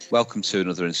Welcome to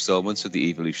another instalment of the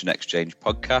Evolution Exchange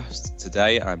podcast.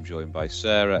 Today I'm joined by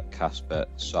Sarah, Casper,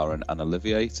 Soren and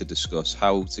Olivier to discuss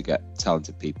how to get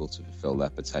talented people to fulfill their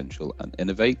potential and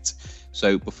innovate.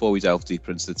 So before we delve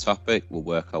deeper into the topic, we'll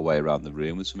work our way around the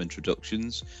room with some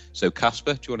introductions. So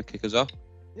Casper, do you want to kick us off?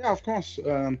 Yeah, of course.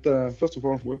 And first of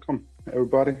all, welcome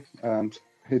everybody and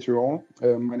hey to you all.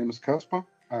 My name is Casper.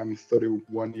 I'm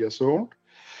 31 years old.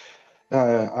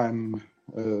 I'm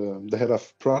the head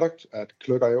of product at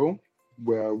Clerk.io,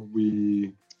 where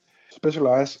we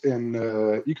specialize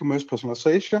in e-commerce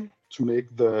personalization to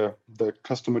make the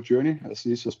customer journey as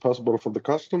easy as possible for the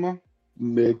customer,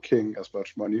 making as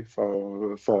much money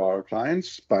for our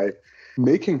clients by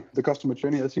making the customer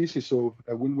journey as easy. So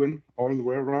a win-win all the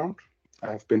way around.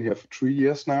 I have been here for 3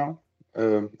 years now.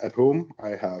 At home,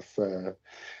 I have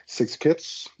 6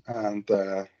 kids and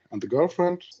the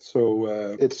girlfriend. So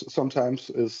it's sometimes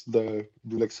is the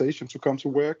relaxation to come to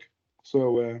work.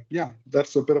 So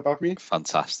that's a bit about me.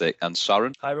 Fantastic. And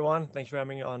Soren? Hi everyone, thanks for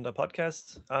having me on the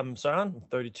podcast. I'm Soren, I'm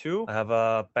 32. I have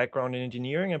a background in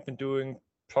engineering. I've been doing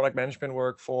product management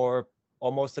work for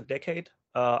almost a decade.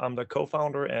 I'm the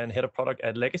co-founder and head of product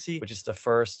at Legacy, which is the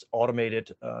first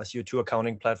automated CO2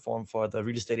 accounting platform for the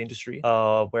real estate industry,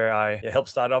 where I helped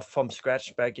start off from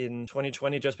scratch back in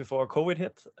 2020, just before COVID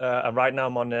hit. And right now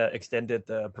I'm on extended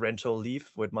parental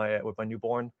leave with my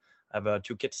newborn. I have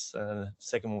 2 kids.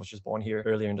 Second one was just born here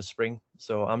earlier in the spring.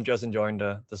 So I'm just enjoying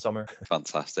the summer.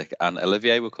 Fantastic. And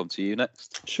Olivier, we'll come to you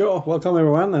next. Sure. Welcome,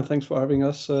 everyone. And thanks for having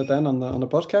us, Dan, on the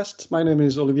podcast. My name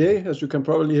is Olivier. As you can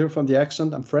probably hear from the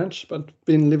accent, I'm French, but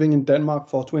been living in Denmark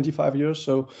for 25 years.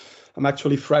 So I'm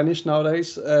actually Franish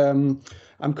nowadays.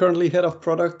 I'm currently head of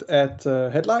product at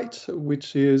Headlight,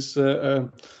 which is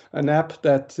an app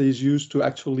that is used to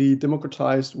actually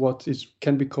democratize what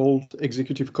can be called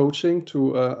executive coaching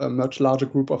to a much larger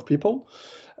group of people.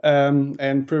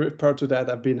 And prior to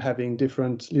that, I've been having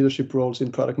different leadership roles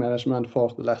in product management for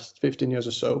the last 15 years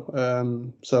or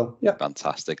so. Yeah.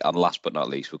 Fantastic. And last but not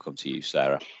least, we'll come to you,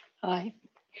 Sarah. Hi.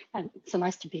 And it's so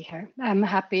nice to be here. I'm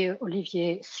happy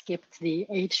Olivier skipped the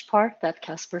age part that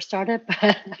Casper started,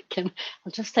 but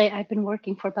I'll just say I've been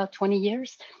working for about 20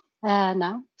 years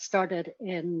now. Started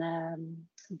in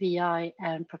BI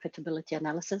and profitability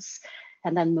analysis,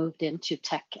 and then moved into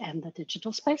tech and the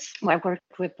digital space. I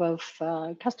worked with both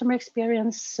customer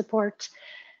experience support,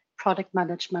 product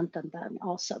management, and then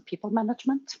also people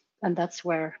management. And that's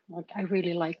where I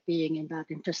really like being in that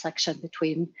intersection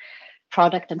between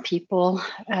product and people.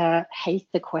 Hate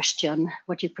the question,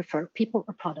 what do you prefer, people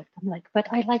or product? I'm like, but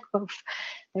I like both.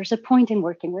 There's a point in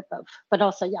working with both, but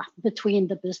also, between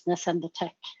the business and the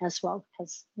tech as well,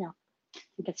 because, I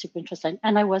think it's super interesting.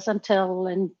 And I was until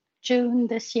in June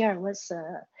this year, I was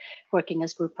working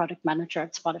as group product manager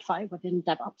at Spotify within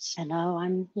DevOps. And now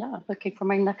I'm, looking for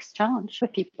my next challenge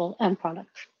with people and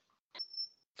product.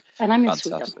 And I'm in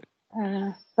Sweden.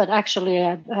 But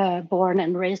actually born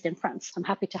and raised in France. I'm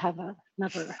happy to have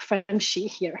another Frenchie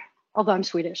here, although I'm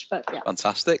Swedish, but yeah.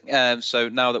 Fantastic. So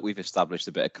now that we've established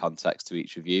a bit of context to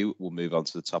each of you, we'll move on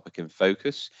to the topic in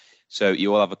focus. So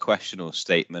you all have a question or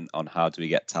statement on how do we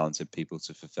get talented people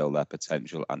to fulfill their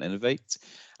potential and innovate.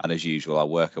 And as usual, I'll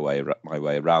work my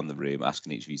way around the room,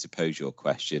 asking each of you to pose your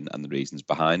question and the reasons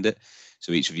behind it.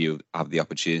 So each of you have the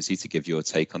opportunity to give your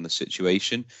take on the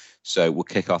situation. So we'll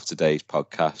kick off today's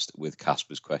podcast with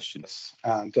Casper's question.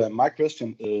 And my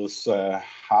question is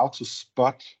how to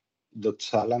spot the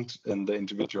talent in the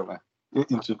individual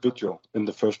in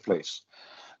the first place.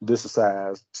 This is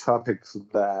a topic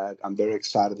that I'm very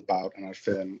excited about and I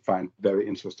find very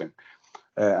interesting.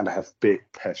 And I have big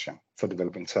passion for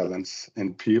developing talents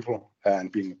in people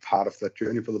and being a part of that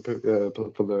journey for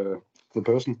the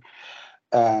person.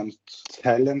 And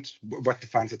talent, what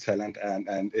defines a talent,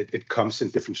 and it comes in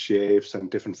different shapes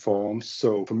and different forms.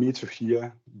 So for me to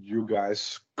hear you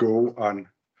guys go on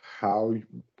how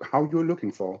you're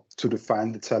looking for to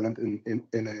define the talent in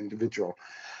an individual.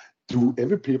 Do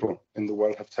every people in the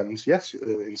world have talents? Yes,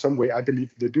 in some way I believe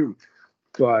they do.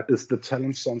 But is the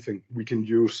talent something we can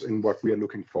use in what we are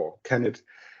looking for? Can it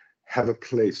have a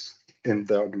place in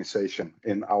the organization,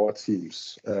 in our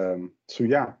teams?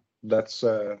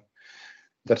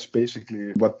 That's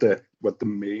basically what the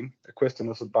main question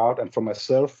is about. And for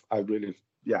myself, I really,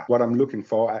 what I'm looking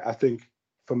for, I think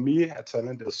for me, a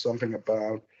talent is something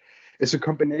about, it's a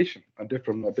combination of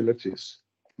different abilities,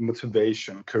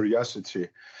 motivation, curiosity,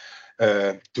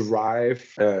 drive,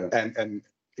 and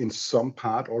in some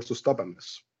part also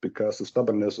stubbornness, because the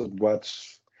stubbornness is what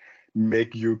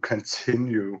make you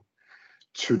continue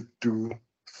to do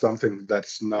something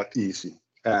that's not easy.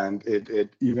 And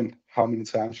it even how many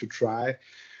times you try,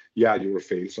 yeah, you will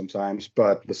fail sometimes,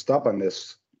 but the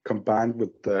stubbornness combined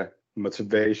with the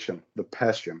motivation, the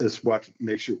passion is what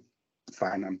makes you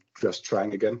fine. I'm just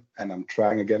trying again, and I'm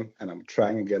trying again, and I'm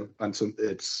trying again until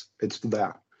it's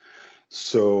there.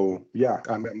 So yeah,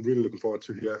 I'm really looking forward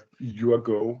to hear your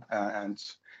go and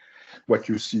what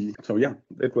you see. So yeah,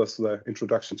 it was the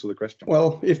introduction to the question.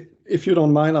 Well, if you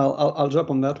don't mind, I'll jump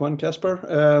on that one, Casper,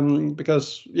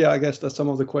 because yeah, I guess that some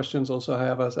of the questions also I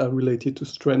have are related to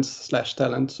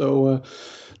strengths/talent. So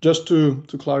just to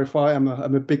clarify, I'm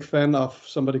a big fan of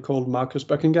somebody called Marcus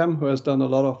Buckingham, who has done a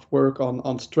lot of work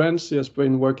on strengths. He has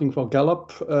been working for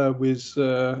Gallup with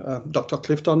Dr.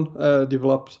 Clifton,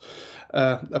 developed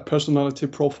a personality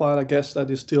profile, I guess, that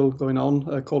is still going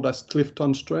on, called as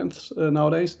Clifton Strengths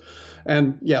nowadays.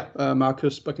 And yeah,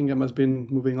 Marcus Buckingham has been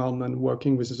moving on and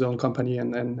working with his own company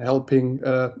and helping,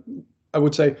 I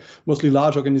would say, mostly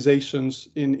large organizations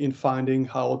in finding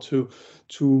how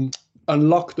to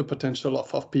unlock the potential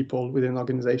of people within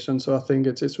organizations. So I think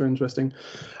it's very interesting.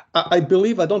 I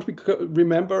believe, I don't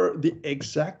remember the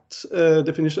exact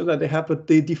definition that they have, but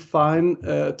they define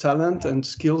talent and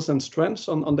skills and strengths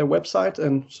on their website.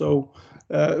 And so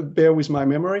bear with my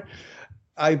memory.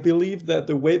 I believe that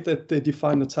the way that they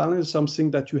define the talent is something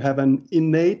that you have an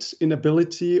innate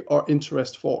inability or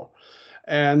interest for.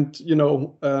 And, you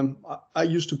know, I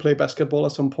used to play basketball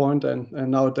at some point, and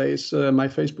nowadays my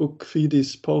Facebook feed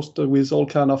is posted with all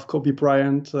kind of Kobe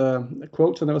Bryant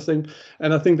quotes and everything.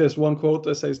 And I think there's one quote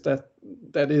that says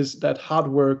that hard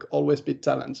work always beats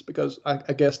talent, because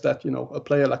I guess that, you know, a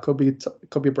player like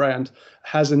Kobe Bryant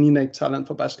has an innate talent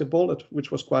for basketball,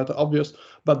 which was quite obvious.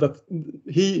 But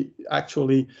he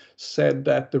actually said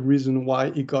that the reason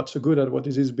why he got so good at what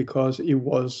it is because he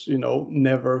was, you know,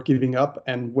 never giving up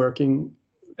and working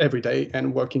every day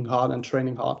and working hard and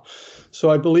training hard.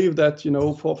 So I believe that, you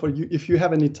know, for you, if you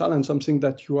have any talent, something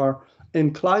that you are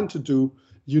inclined to do,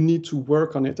 you need to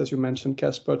work on it, as you mentioned,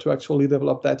 Casper, to actually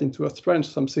develop that into a strength,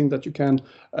 something that you can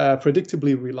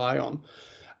predictably rely on.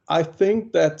 I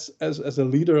think that as a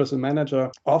leader, as a manager,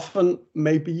 often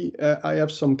maybe I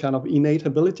have some kind of innate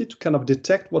ability to kind of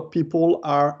detect what people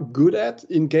are good at,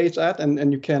 engaged at,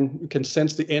 and you can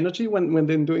sense the energy when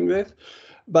they're doing that.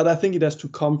 But I think it has to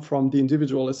come from the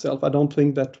individual itself. I don't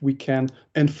think that we can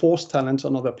enforce talent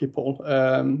on other people.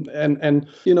 And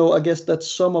you know, I guess that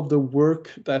some of the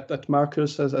work that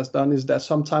Marcus has done is that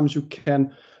sometimes you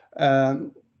can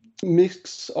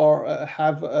mix or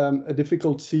have a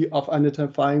difficulty of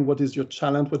identifying what is your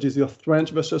talent, what is your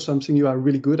strength versus something you are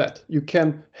really good at. You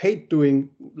can hate doing,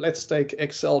 let's take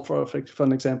Excel for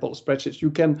an example, spreadsheets.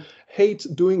 You can hate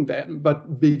doing that,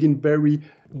 but being very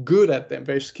good at them,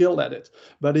 very skilled at it.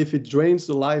 But if it drains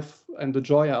the life and the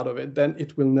joy out of it, then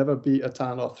it will never be a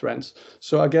talent or strength.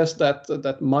 So I guess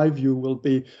that my view will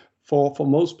be, for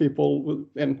most people,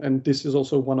 and this is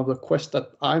also one of the quests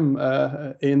that I'm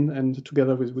in, and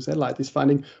together with Elite, is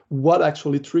finding what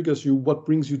actually triggers you, what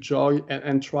brings you joy,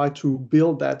 and try to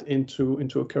build that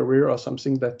into a career or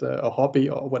something that a hobby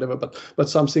or whatever, but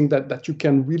something that you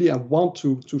can really and want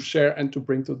to share and to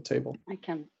bring to the table.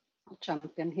 I'll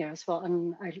jump in here as well,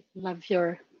 and I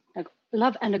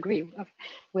love and agree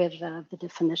with the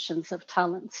definitions of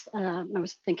talents. I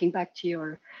was thinking back to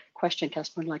your question,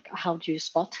 Casper, like how do you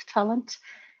spot talent?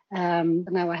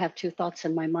 Now I have two thoughts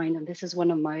in my mind, and this is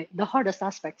one of the hardest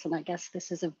aspects, and I guess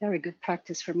this is a very good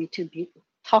practice for me to be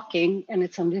talking, and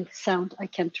it's only sound I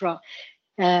can draw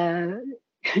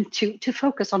to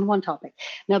focus on one topic.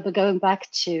 Now, but going back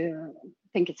to, I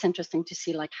think it's interesting to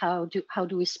see like how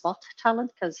do we spot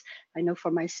talent? Because I know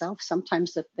for myself,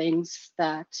 sometimes the things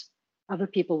that other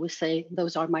people will say,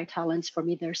 those are my talents, for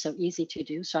me, they're so easy to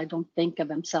do. So I don't think of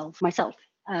myself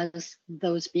as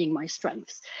those being my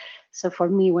strengths. So for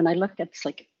me, when I look at, it's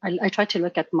like, I try to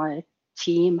look at my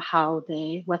team,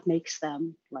 what makes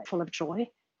them like full of joy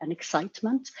and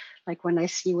excitement. Like when I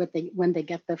see when they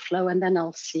get the flow, and then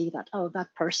I'll see that, oh,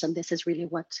 that person, this is really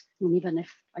what, and even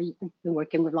if I've been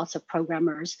working with lots of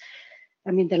programmers, I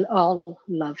mean, they'll all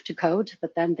love to code,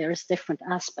 but then there's different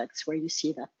aspects where you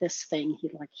see that this thing,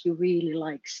 he really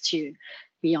likes to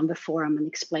be on the forum and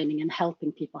explaining and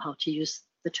helping people how to use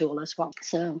the tool as well.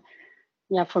 So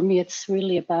yeah, for me, it's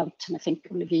really about, and I think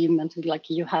Olivier, you mentioned, like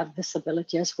you have this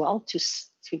ability as well to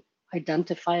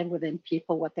identify within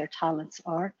people what their talents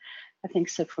are. I think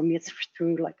so. For me, it's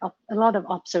through like a lot of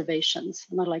observations,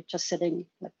 not like just sitting.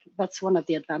 Like that's one of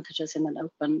the advantages in an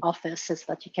open office, is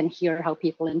that you can hear how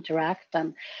people interact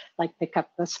and like pick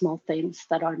up the small things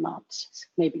that are not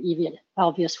maybe even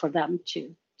obvious for them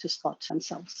to spot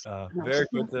themselves. Very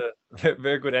good,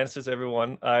 very good answers,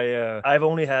 everyone. I've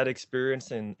only had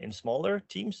experience in smaller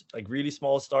teams, like really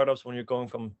small startups, when you're going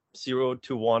from 0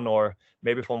 to 1, or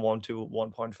maybe from 1 to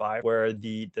 1.5, where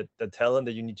the talent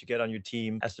that you need to get on your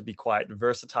team has to be quite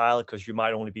versatile, because you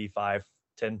might only be 5,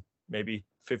 10, maybe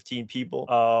 15 people.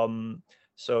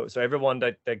 So everyone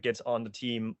that gets on the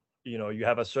team, you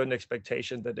have a certain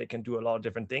expectation that they can do a lot of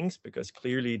different things, because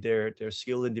clearly they're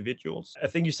skilled individuals. I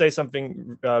think you say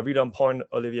something really on point,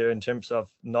 Olivier, in terms of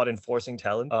not enforcing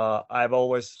talent. I've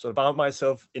always sort of found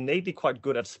myself innately quite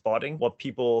good at spotting what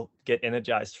people get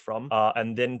energized from,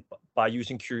 and then by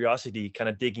using curiosity, kind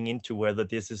of digging into whether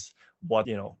this is what,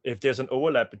 if there's an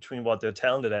overlap between what they're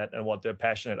talented at and what they're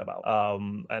passionate about.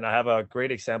 And I have a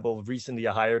great example. Recently,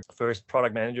 I hired the first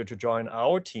product manager to join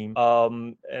our team.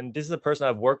 And this is a person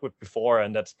I've worked with before,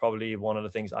 and that's probably one of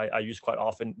the things I use quite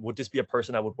often. Would this be a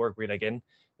person I would work with again,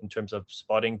 in terms of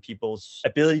spotting people's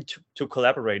ability to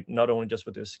collaborate, not only just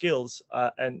with their skills?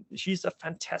 And she's a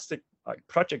fantastic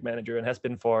project manager, and has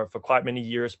been for quite many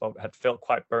years, but had felt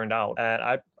quite burned out. And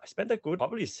I spent a good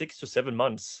probably 6 to 7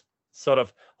 months sort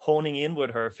of honing in with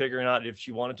her, figuring out if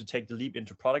she wanted to take the leap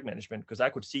into product management, because I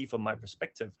could see from my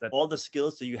perspective that all the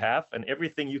skills that you have and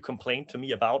everything you complain to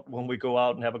me about when we go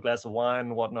out and have a glass of wine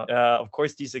and whatnot, of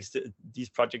course these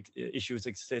project issues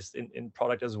exist in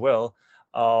product as well,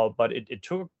 but it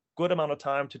took a good amount of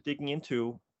time to digging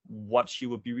into what she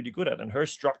would be really good at. And her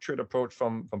structured approach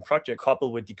from project,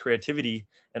 coupled with the creativity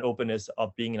and openness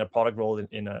of being in a product role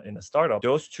in a startup,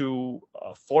 those two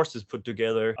forces put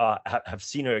together have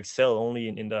seen her excel only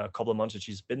in the couple of months that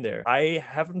she's been there. I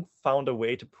haven't found a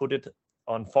way to put it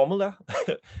on formula,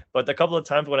 but a couple of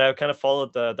times when I kind of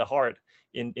followed the heart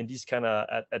in these kind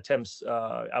of attempts,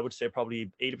 I would say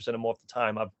probably 80% or more of the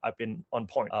time I've been on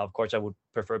point. Of course, I would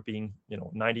prefer being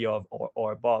 90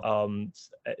 or above.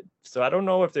 So I don't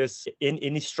know if there's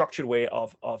any structured way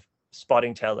of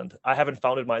spotting talent. I haven't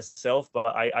found it myself, but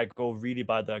I go really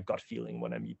by the gut feeling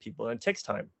when I meet people, and it takes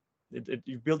time.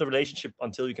 You build a relationship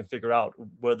until you can figure out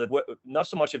whether, not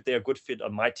so much if they're a good fit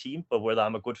on my team, but whether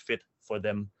I'm a good fit for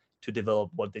them to develop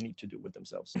what they need to do with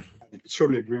themselves. I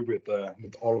totally agree with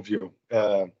all of you.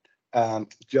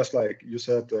 And just like you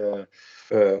said,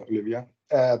 Olivia,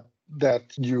 that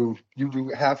you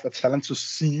have a talent to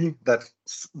see that's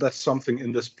something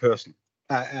in this person,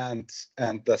 and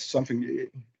that's something.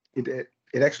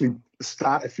 It actually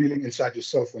start a feeling inside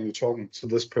yourself when you're talking to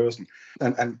this person.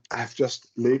 And I've just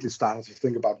lately started to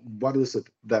think about, what is it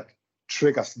that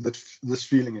triggers this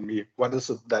feeling in me? What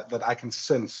is it that I can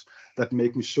sense that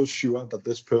make me so sure that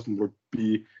this person would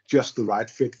be just the right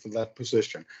fit for that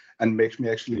position, and makes me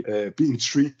actually be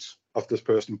intrigued of this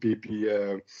person, what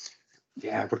can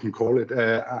you call it?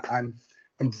 I'm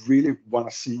really want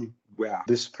to see where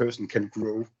this person can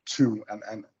grow to,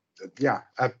 and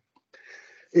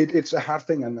it's a hard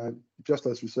thing, and just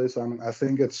as you say, Simon, I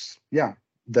think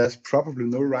there's probably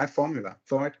no right formula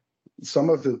for it. Some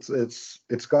of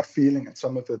it's gut feeling, and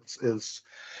some of it is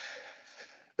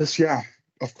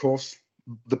of course,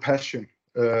 the passion,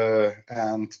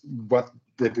 and what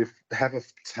they have of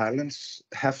talents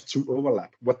have to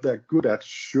overlap. What they're good at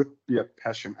should be a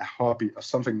passion, a hobby, or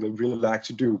something they really like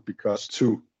to do, because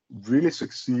to really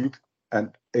succeed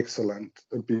and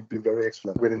be very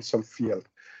excellent within some field,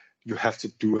 you have to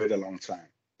do it a long time.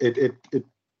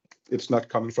 It's not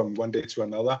coming from one day to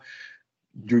another.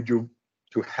 You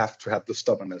have to have the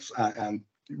stubbornness and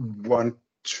want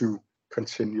to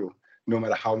continue, no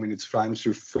matter how many times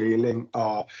you're failing,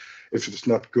 or if it's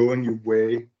not going your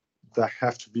way. There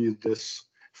have to be this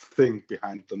thing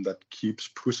behind them that keeps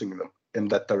pushing them in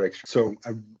that direction. So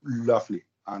lovely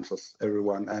answers,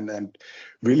 everyone, and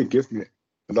really give me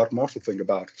a lot more to think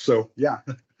about. So yeah.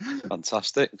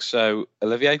 Fantastic. So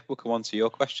Olivier, we'll come on to your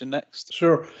question next.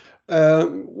 Sure.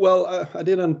 Well, I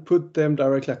didn't put them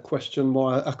directly a question,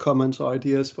 more a comment or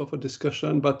ideas for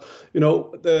discussion, but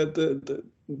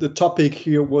the topic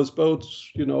here was both,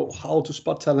 how to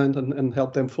spot talent and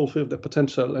help them fulfill their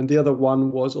potential, and the other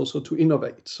one was also to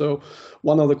innovate. So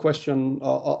one of the question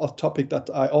or topic that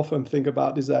I often think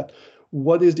about is that,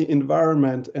 what is the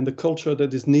environment and the culture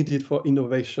that is needed for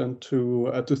innovation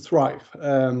to thrive?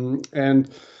 And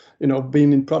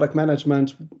being in product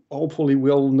management, hopefully we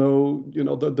all know,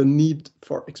 the need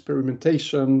for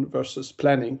experimentation versus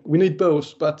planning. We need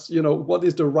both, but what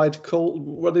is the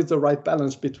right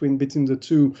balance between the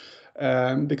two?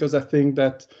 Because I think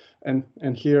that,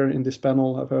 and here in this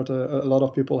panel, I've heard a lot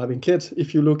of people having kids.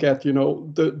 If you look at,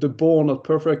 the born or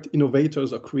perfect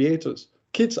innovators or creators,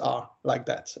 kids are like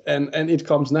that, and it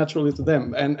comes naturally to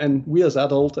them. And we as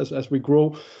adults, as we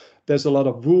grow, there's a lot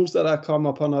of rules that are come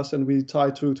upon us, and we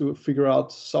try to figure out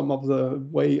some of the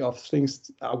way of things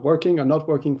are working or not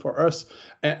working for us,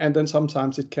 and then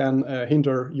sometimes it can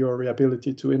hinder your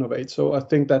ability to innovate. So I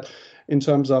think that in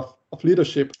terms of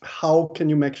leadership, how can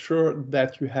you make sure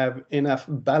that you have enough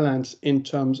balance in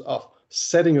terms of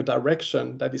setting a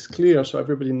direction that is clear so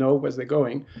everybody knows where they're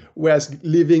going, whereas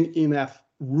leaving enough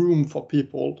room for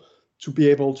people to be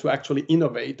able to actually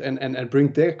innovate and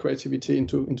bring their creativity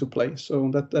into play.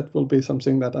 So that will be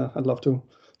something that I'd love to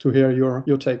hear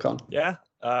your take on. Yeah,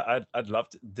 I'd love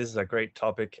to. This is a great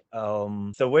topic.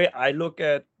 The way I look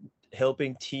at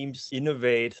helping teams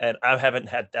innovate, and I haven't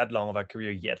had that long of a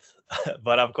career yet,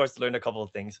 but of course learned a couple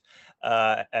of things.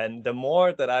 And the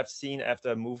more that I've seen after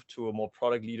I moved to a more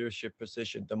product leadership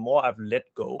position, the more I've let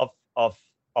go of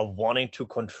wanting to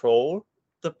control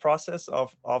the process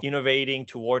of innovating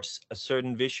towards a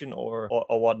certain vision or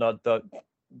whatnot.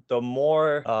 The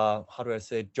more how do I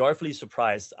say, joyfully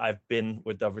surprised I've been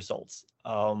with the results.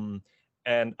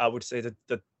 And I would say that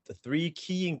the three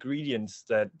key ingredients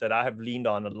that I have leaned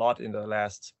on a lot in the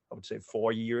last, I would say,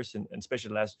 4 years, and especially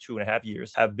the last 2.5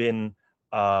 years, have been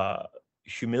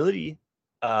humility,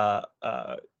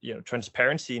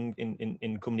 transparency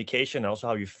in communication, and also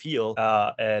how you feel,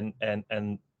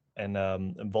 and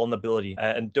vulnerability.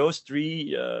 And those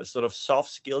three sort of soft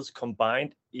skills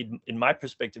combined, in my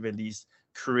perspective at least,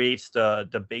 creates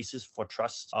the basis for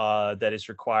trust that is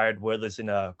required, whether it's in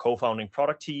a co-founding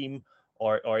product team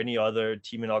or any other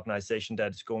team and organization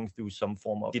that is going through some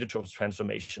form of digital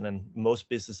transformation. And most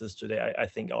businesses today, I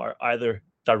think, are either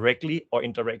directly or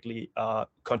indirectly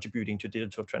contributing to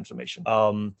digital transformation.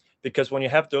 Because when you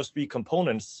have those three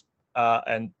components,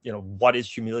 and what is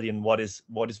humility and what is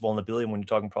vulnerability when you're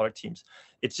talking product teams,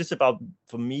 it's just about,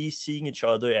 for me, seeing each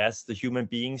other as the human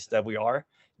beings that we are,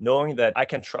 knowing that I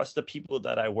can trust the people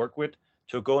that I work with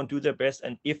to go and do their best.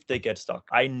 And if they get stuck,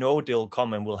 I know they'll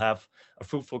come and we'll have a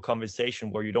fruitful conversation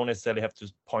where you don't necessarily have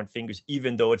to point fingers,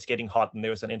 even though it's getting hot and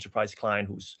there's an enterprise client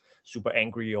who's super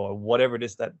angry or whatever it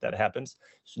is that happens.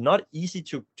 It's not easy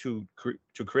to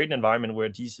create an environment where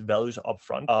these values are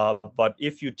upfront. But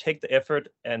if you take the effort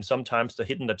and sometimes the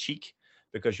hit in the cheek,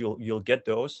 because you'll get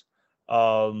those,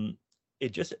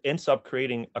 it just ends up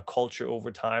creating a culture over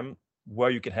time where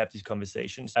you can have these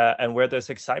conversations and where there's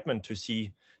excitement to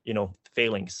see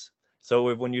failings.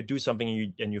 So when you do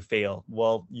something and you fail,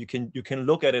 well, you can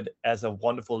look at it as a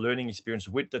wonderful learning experience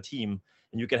with the team,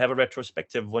 and you can have a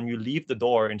retrospective when you leave the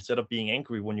door. Instead of being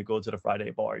angry when you go to the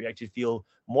Friday bar, you actually feel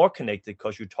more connected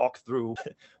because you talk through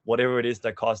whatever it is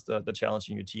that caused the challenge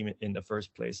in your team in the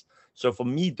first place. So for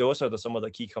me, those are some of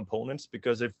the key components,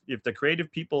 because if the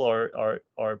creative people are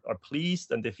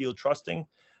pleased and they feel trusting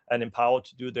and empowered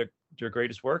to do their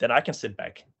greatest work, then I can sit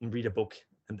back and read a book,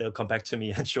 and they'll come back to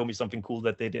me and show me something cool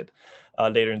that they did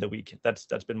later in the week. That's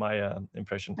been my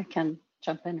impression. I can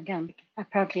jump in again.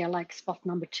 Apparently, I like spot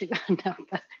number 2. No,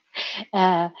 but,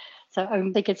 so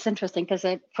I think it's interesting because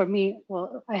for me,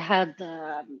 well, I had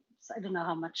I don't know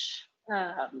how much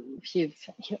if you've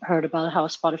heard about how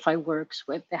Spotify works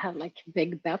with, they have like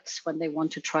big bets when they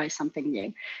want to try something new,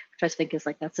 which I think is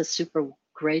like, that's a super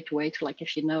great way to, like,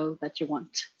 if you know that you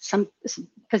want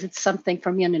because it's something,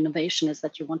 for me, an innovation is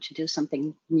that you want to do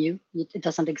something new, it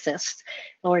doesn't exist,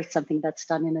 or it's something that's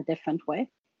done in a different way.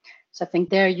 So I think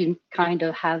there you kind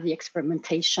of have the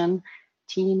experimentation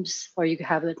teams, or you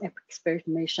have an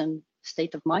experimentation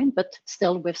state of mind, but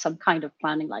still with some kind of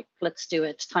planning, like let's do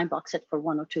it, time box it for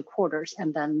 1 or 2 quarters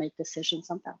and then make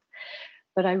decisions on that.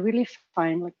 But I really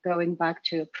find, like, going back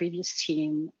to a previous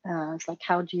team, it's like,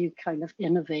 how do you kind of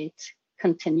innovate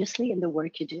continuously in the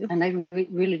work you do? And I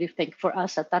really do think for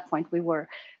us at that point,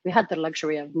 we had the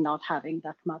luxury of not having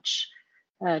that much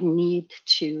need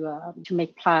to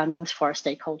make plans for our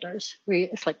stakeholders.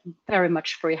 It's like very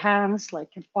much free hands. Like,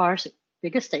 our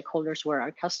biggest stakeholders were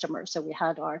our customers, so we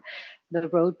had the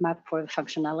roadmap for the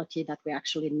functionality that we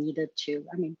actually needed to.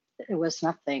 I mean, it was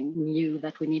nothing new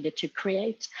that we needed to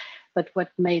create, but what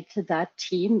made that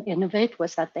team innovate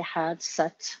was that they had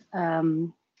set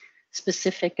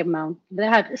specific amount. They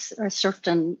had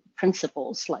certain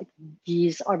principles, like,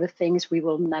 these are the things we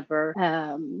will never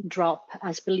drop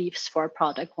as beliefs for a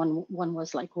product. One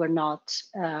was like, we're not.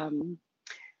 I'm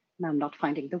not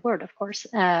finding the word, of course,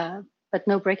 but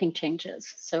no breaking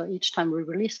changes. So each time we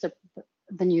released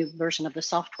the new version of the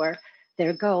software,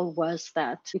 their goal was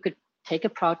that you could take a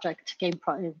project,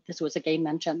 this was a game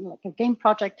engine, like a game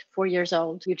project, 4 years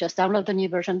old. You just download the new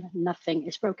version, nothing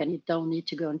is broken. You don't need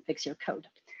to go and fix your code.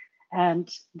 And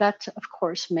that, of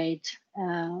course, made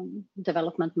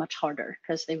development much harder,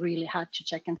 because they really had to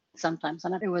check in sometimes.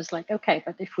 And it was like, okay,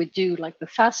 but if we do like the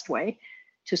fast way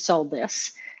to solve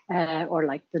this, or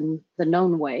like the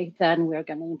known way, then we're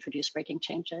going to introduce breaking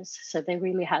changes. So they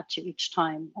really had to each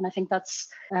time, and I think that's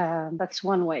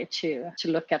one way to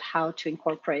look at how to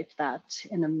incorporate that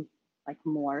in a like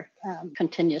more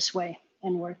continuous way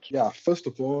in work. Yeah, first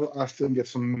of all, I think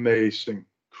it's amazing,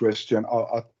 Christian,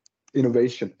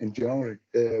 innovation in general.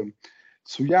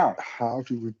 So yeah, how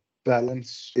do we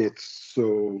balance it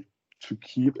so to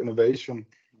keep innovation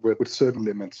with certain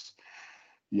limits?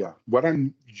 Yeah, what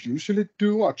I usually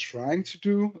do or trying to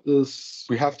do is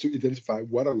we have to identify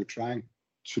what are we trying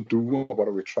to do or what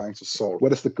are we trying to solve?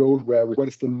 What is the goal? What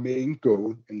is the main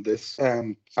goal in this?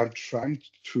 And I'm trying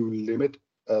to limit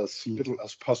as little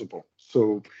as possible.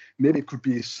 So maybe it could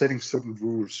be setting certain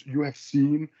rules. You have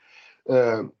seen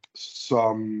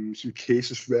some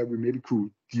cases where we maybe could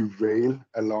derail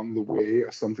along the way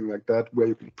or something like that, where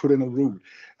you can put in a rule.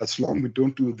 As long as we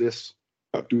don't do this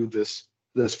or do this,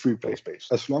 there's free play space.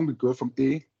 As long as we go from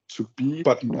A to B,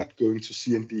 but not going to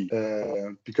C and D.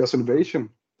 Because innovation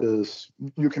is,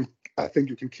 I think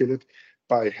you can kill it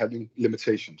by having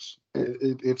limitations.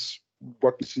 It's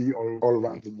what we see all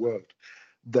around the world.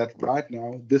 That right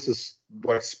now, this is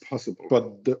what's possible.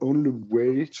 But the only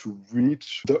way to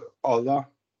reach the other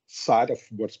side of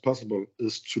what's possible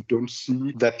is to don't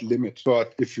see that limit.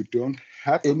 But if you don't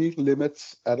have any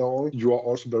limits at all, you are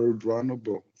also very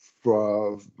vulnerable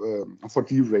for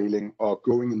derailing or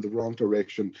going in the wrong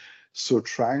direction. So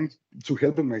trying to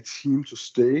help my team to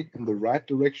stay in the right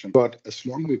direction. But as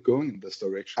long as we're going in this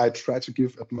direction, I try to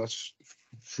give as much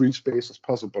free space as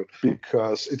possible,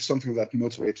 because it's something that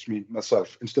motivates me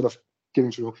myself. Instead of getting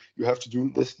to, you have to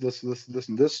do this,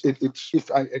 and this. It's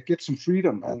if I get some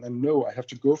freedom and know I have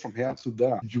to go from here to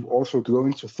there, you also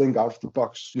going to think out of the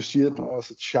box. You see it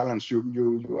as a challenge.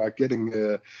 You are getting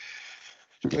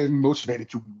you're getting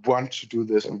motivated. You want to do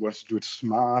this and want to do it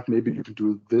smart. Maybe you can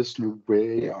do it this new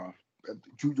way, or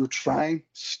you're trying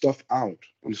stuff out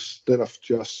instead of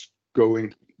just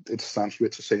going, it sounds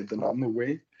weird to say, the normal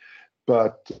way.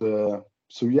 But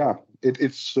so yeah,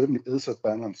 it certainly is a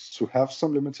balance to have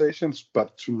some limitations,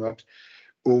 but to not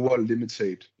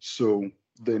over-limitate so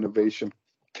the innovation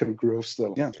can grow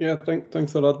still. Yeah.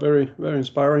 Thanks a lot. Very, very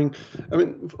inspiring. I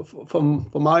mean,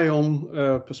 from my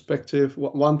own perspective,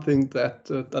 one thing that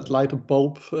light a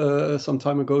bulb some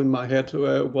time ago in my head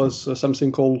was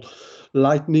something called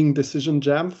Lightning Decision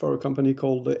Jam for a company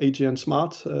called AGN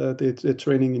Smart. They're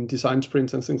training in design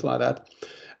sprints and things like that.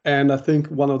 And I think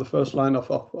one of the first line of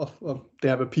they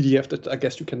have a PDF that I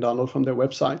guess you can download from their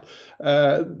website,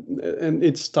 and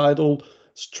it's titled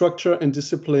 "Structure and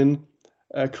Discipline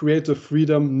Create the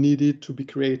Freedom Needed to be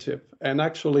Creative." And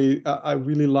actually, I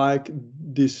really like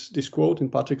this quote in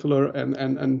particular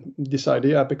and this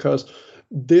idea, because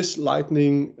this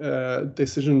lightning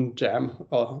decision jam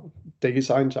or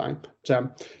design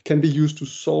jam can be used to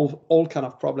solve all kind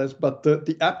of problems. But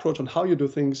the approach on how you do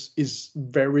things is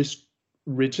very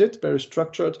rigid, very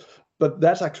structured, but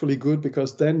that's actually good,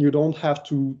 because then you don't have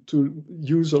to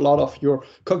use a lot of your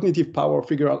cognitive power,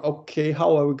 figure out, okay,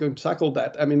 how are we going to tackle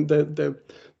that? I mean, the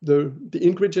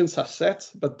ingredients are set,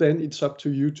 but then it's up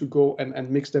to you to go and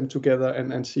mix them together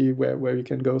and see where you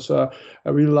can go. So I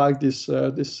really like this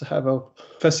have a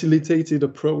facilitated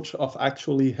approach of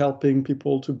actually helping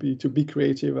people to be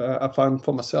creative. I found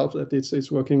for myself that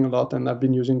it's working a lot, and I've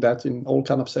been using that in all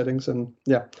kind of settings. And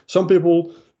yeah, some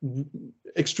people,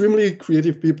 extremely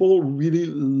creative people, really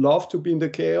love to be in the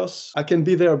chaos. I can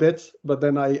be there a bit, but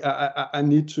then I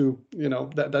need to,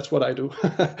 that's what I do.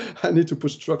 I need to put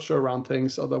structure around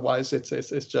things. Otherwise,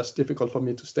 it's just difficult for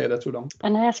me to stay there too long.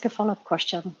 And I ask a follow-up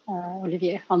question,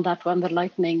 Olivier, on that one, the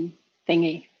lightning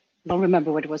thingy. I don't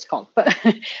remember what it was called, but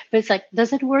it's like,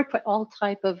 does it work for all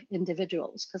type of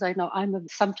individuals? Because I know I'm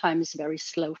sometimes very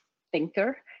slow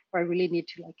thinker, where I really need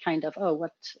to like kind of,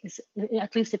 what is,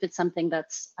 at least if it's something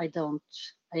that's I don't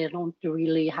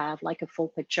really have like a full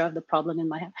picture of the problem in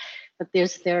my head, but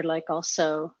there like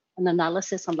also an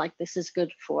analysis on like, this is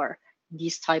good for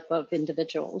these type of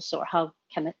individuals, or how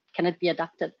can it be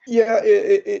adapted? Yeah,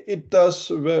 it does.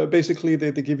 Basically,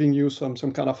 they're giving you some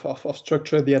kind of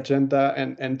structure, the agenda,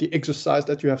 and the exercise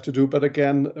that you have to do. But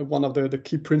again, one of the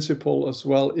key principle as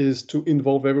well is to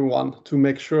involve everyone, to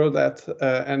make sure that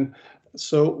and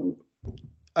so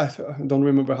I don't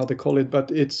remember how they call it,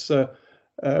 but it's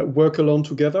work alone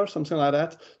together, something like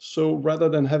that. So rather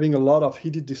than having a lot of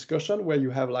heated discussion where you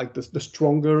have like the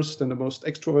strongest and the most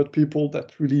extrovert people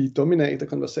that really dominate the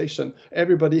conversation,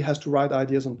 everybody has to write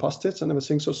ideas on post-its and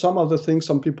everything. So some of the things,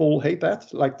 some people hate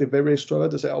that, like the very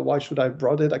extrovert, they say, oh, why should I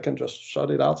brought it? I can just shut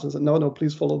it out and say, no,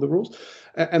 please follow the rules.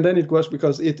 And then it works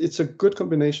because it's a good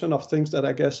combination of things that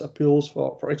I guess appeals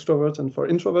for extroverts and for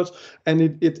introverts.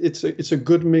 And it's a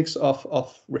good mix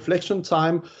of reflection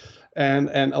time,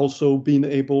 and also being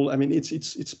able, I mean,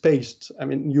 it's paced. I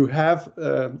mean, you have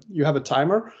a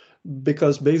timer,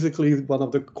 because basically one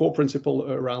of the core principles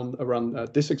around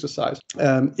this exercise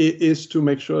is to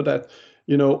make sure that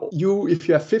if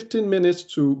you have 15 minutes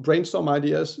to brainstorm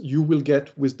ideas, you will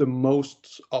get with the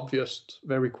most obvious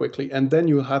very quickly, and then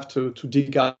you have to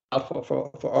dig out for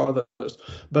others.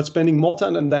 But spending more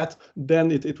time than that,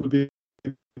 then it will be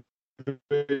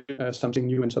something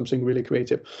new and something really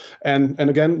creative. And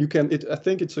again, I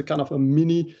think it's a kind of a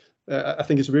mini. I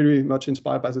think it's really much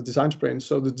inspired by the design sprint.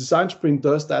 So the design sprint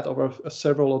does that over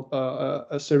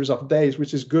a series of days,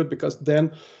 which is good, because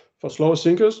then for slower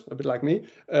thinkers, a bit like me,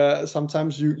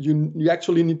 sometimes you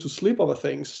actually need to sleep over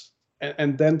things,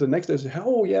 and then the next day say,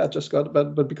 oh yeah, I just got.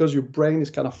 But because your brain is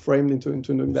kind of framed into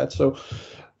doing that. So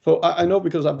I know,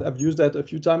 because I've used that a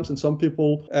few times, and some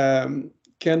people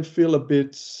can feel a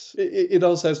bit. It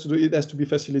also has to be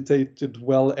facilitated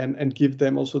well, and give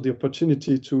them also the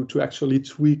opportunity to actually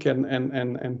tweak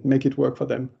and make it work for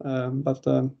them. But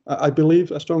I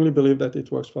strongly believe that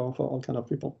it works for all kind of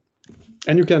people.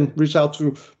 And you can reach out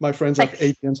to my friends at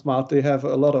AT and Smart. They have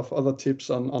a lot of other tips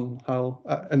on how.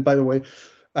 And by the way,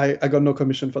 I got no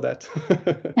commission for that.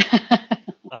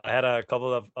 I had a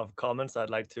couple of comments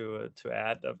I'd like to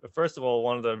add. First of all,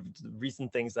 one of the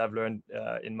recent things I've learned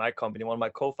in my company, one of my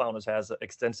co-founders has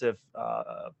extensive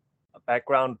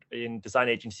background in design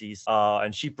agencies,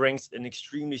 and she brings an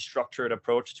extremely structured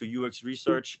approach to UX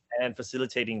research and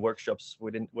facilitating workshops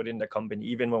within the company,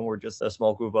 even when we're just a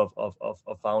small group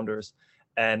of founders.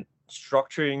 And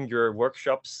structuring your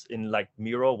workshops in like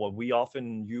Miro, what we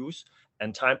often use,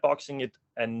 and time boxing it,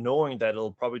 and knowing that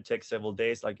it'll probably take several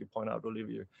days, like you point out,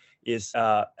 Olivier,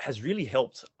 has really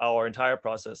helped our entire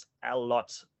process a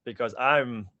lot, because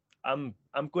I'm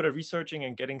good at researching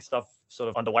and getting stuff sort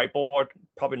of on the whiteboard,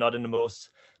 probably not in the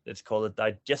most, let's call it,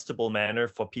 digestible manner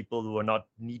for people who are not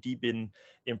knee deep in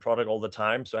product all the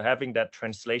time. So having that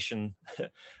translation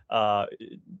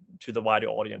to the wider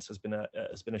audience has been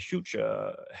a huge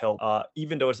help.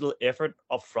 Even though it's a little effort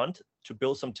up front to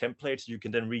build some templates you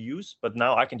can then reuse, but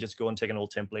now I can just go and take an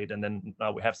old template, and then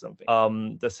now we have something.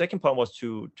 The second point was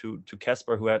to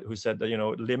Casper, who said that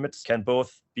limits can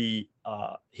both be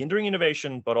hindering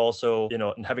innovation, but also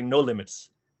having no limits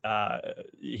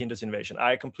hinders innovation.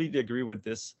 I completely agree with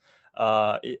this.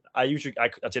 I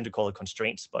tend to call it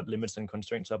constraints, but limits and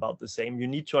constraints are about the same. You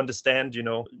need to understand,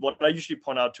 what I usually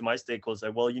point out to my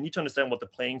stakeholders, well, you need to understand what the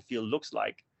playing field looks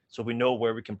like, so we know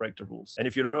where we can break the rules. And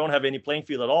if you don't have any playing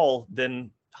field at all,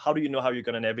 then how do you know how you're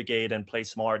going to navigate and play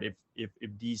smart if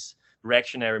these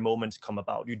reactionary moments come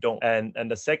about? You don't.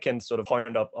 And the second sort of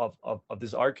point of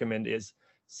this argument is,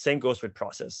 same goes with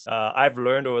process. I've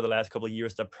learned over the last couple of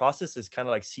years that process is kind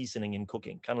of like seasoning in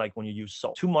cooking, kind of like when you use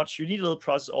salt. Too much, you need a little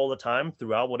process all the time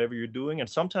throughout whatever you're doing. And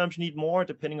sometimes you need more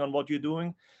depending on what you're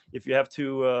doing. If you have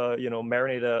to,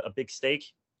 marinate a big steak,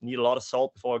 you need a lot of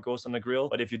salt before it goes on the grill.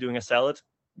 But if you're doing a salad,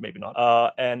 maybe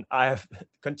not. And I have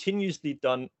continuously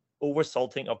done over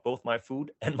salting of both my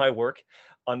food and my work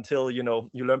until, you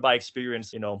learn by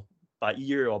experience, by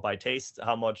ear or by taste,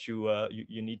 how much you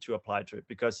need to apply to it.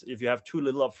 Because if you have too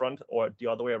little up front, or the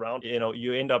other way around,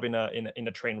 you end up in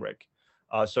a train wreck.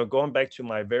 So going back to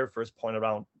my very first point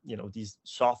around, these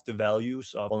softer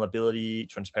values of vulnerability,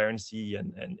 transparency,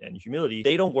 and humility,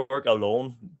 they don't work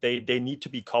alone. They need to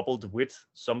be coupled with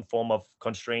some form of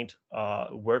constraint,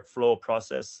 workflow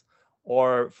process,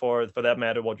 or for that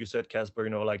matter, what you said, Casper,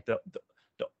 like the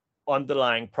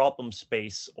underlying problem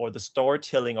space, or the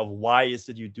storytelling of why is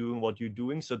it you're doing what you're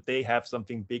doing, so they have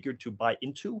something bigger to buy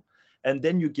into. And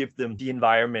then you give them the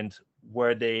environment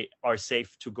where they are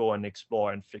safe to go and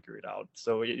explore and figure it out.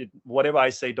 So whatever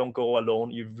I say, don't go alone.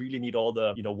 You really need all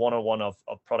the one-on-one of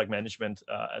product management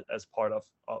as part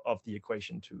of the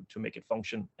equation to make it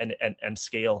function and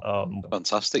scale.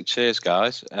 Fantastic. Cheers,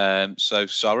 guys. So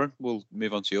Søren, we'll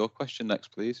move on to your question next,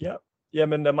 please. Yeah,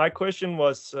 my question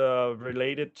was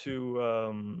related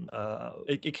to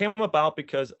it came about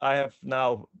because I have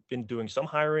now been doing some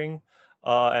hiring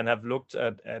and have looked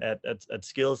at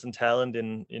skills and talent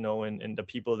in the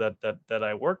people that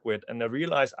I work with, and I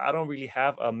realized I don't really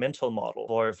have a mental model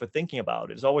for thinking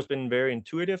about it. It's always been very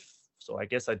intuitive So I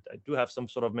guess I do have some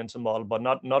sort of mental model, but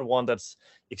not one that's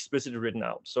explicitly written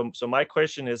out. So my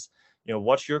question is,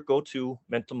 what's your go-to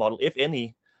mental model, if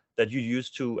any, that you use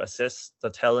to assess the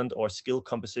talent or skill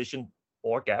composition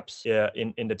or gaps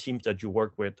in the teams that you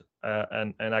work with?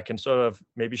 And I can sort of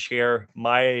maybe share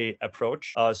my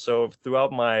approach. So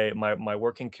throughout my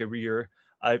working career,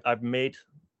 I've made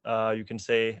you can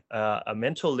say a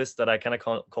mental list that I kind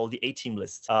of call the A-team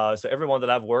list. So everyone that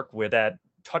I've worked with that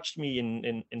touched me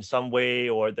in some way,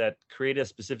 or that created a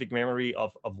specific memory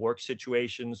of work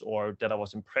situations, or that I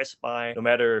was impressed by, no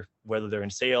matter whether they're in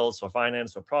sales or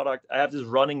finance or product. I have this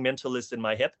running mental list in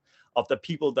my head of the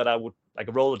people that I would, like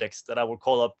a Rolodex, that I would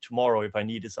call up tomorrow if I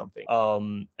needed something.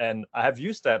 And I have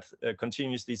used that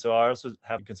continuously. So I also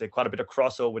have, you can say, quite a bit of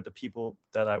crossover with the people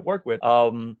that I work with.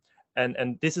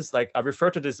 And this is like, I refer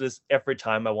to this list every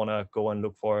time I want to go and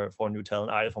look for new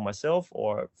talent, either for myself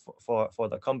or for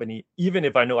the company. Even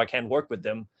if I know I can't work with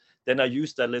them, then I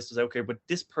use that list to say, okay, but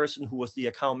this person who was the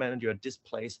account manager at this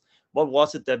place, what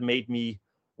was it that made me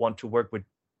want to work with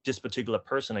this particular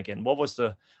person again? What was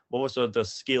the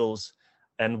skills,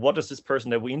 and what does this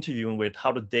person that we're interviewing with,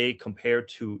 how did they compare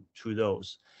to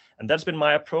those? And that's been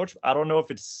my approach. I don't know if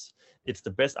it's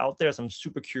the best out there, so I'm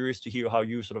super curious to hear how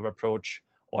you sort of approach,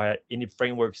 or any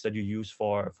frameworks that you use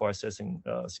for assessing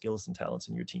skills and talents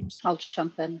in your teams. I'll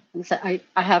jump in and say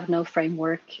I have no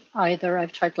framework either.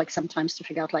 I've tried like sometimes to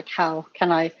figure out like how can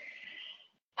I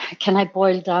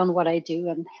boil down what I do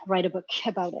and write a book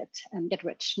about it and get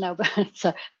rich. No, but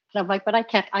I'm like, but I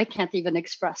can't even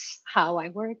express how I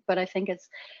work. But I think it's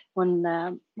when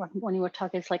you were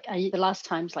talking, it's like the last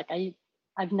times, like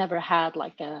I've never had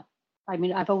like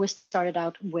I've always started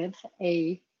out with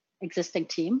a existing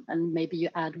team, and maybe you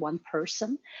add one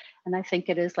person. And I think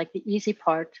it is like the easy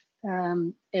part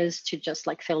is to just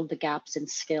like fill the gaps in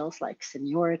skills like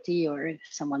seniority, or if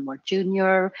someone more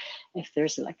junior, if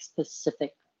there's like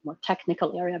specific more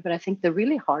technical area. But I think the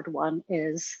really hard one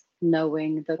is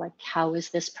knowing that like, how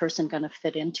is this person going to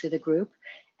fit into the group?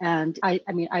 And I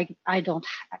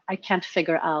can't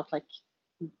figure out like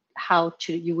how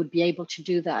you would be able to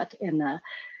do that in a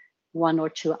 1 or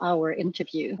 2 hour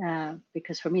interview,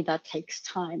 because for me that takes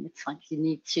time. It's like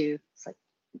it's like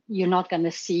you're not going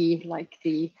to see like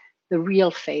the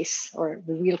real face or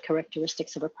the real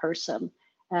characteristics of a person.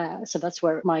 So that's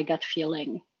where my gut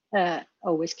feeling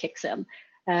always kicks in.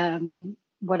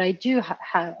 What I do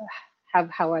have,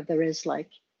 however, is like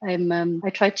I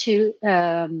try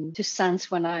to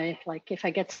sense when I like, if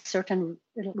I get certain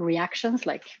reactions,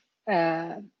 like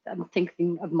I'm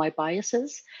thinking of my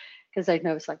biases. Because I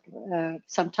know it's like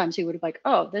sometimes you would be like,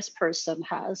 oh, this person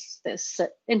has this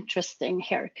interesting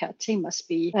haircut. He must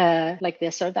be like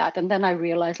this or that. And then I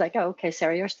realized like, oh, okay,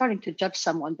 Sarah, you're starting to judge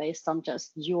someone based on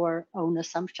just your own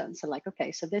assumptions. So like,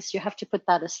 okay, so this, you have to put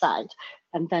that aside,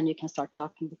 and then you can start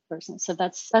talking to the person. So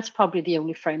that's probably the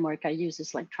only framework I use,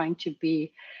 is like trying to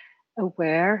be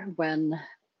aware when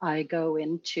I go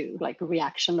into like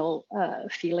reactional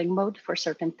feeling mode for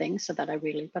certain things, so that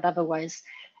but otherwise.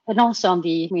 And also on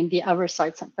the other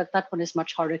side, but that one is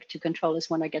much harder to control, is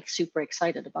when I get super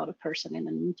excited about a person in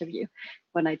an interview,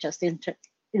 when I just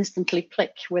instantly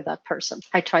click with that person.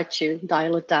 I try to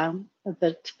dial it down a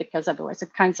bit, because otherwise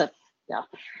it kind of,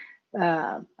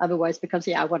 otherwise becomes,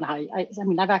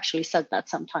 I've actually said that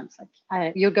sometimes,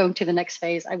 like, you're going to the next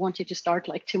phase. I want you to start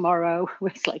like tomorrow,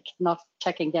 with like not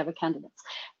checking the other candidates,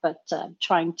 but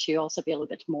trying to also be a little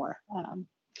bit more.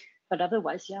 But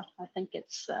otherwise, I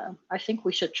think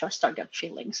we should trust our gut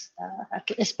feelings,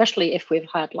 especially if we've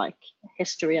had like a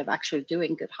history of actually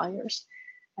doing good hires.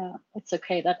 It's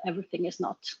okay that everything is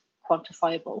not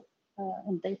quantifiable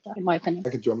in data, in my opinion.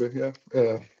 I can jump in here.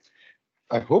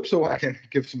 I hope so. I can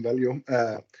give some value.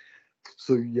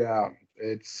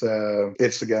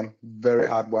 It's again very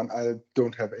hard one. I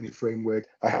don't have any framework.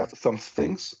 I have some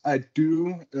things I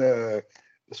do.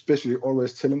 Especially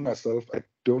always telling myself I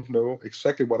don't know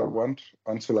exactly what I want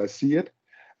until I see it.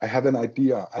 I have an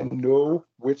idea. I know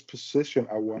which position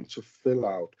I want to fill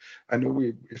out. I know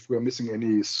if we're missing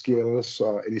any skills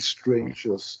or any strengths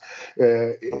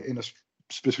in a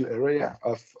special area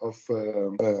of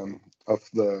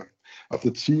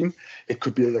the team. It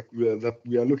could be like that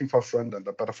we are looking for a front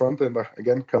ender, but a front ender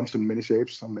again comes in many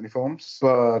shapes and many forms.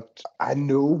 But I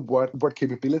know what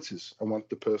capabilities I want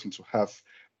the person to have,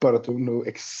 but I don't know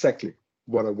exactly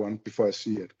what I want before I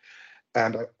see it.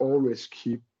 And I always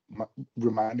keep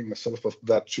reminding myself of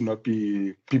that, to not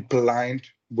be blind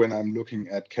when I'm looking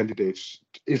at candidates.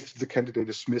 If the candidate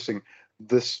is missing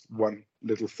this one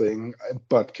little thing,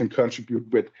 but can contribute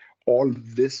with all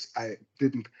this I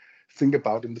didn't think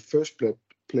about in the first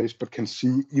place, but can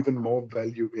see even more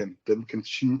value in, then can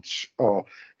teach or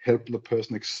help the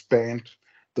person expand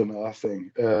the other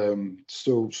thing.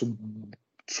 So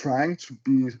trying to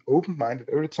be open-minded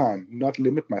every time, not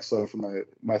limit myself and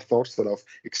my thoughts that of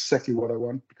exactly what I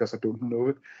want because I don't know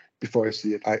it before I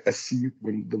see it. I see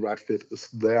when the right fit is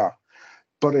there.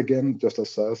 But again, just as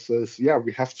Sarah says, yeah,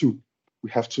 we have to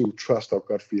trust our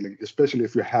gut feeling, especially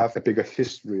if you have a bigger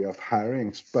history of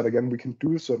hirings. But again, we can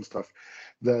do some stuff.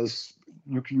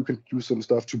 You can do some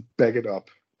stuff to back it up.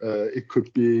 It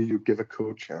could be you give a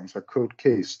code chance, a code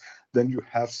case, then you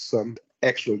have some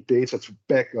actual data to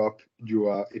back up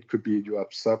it could be your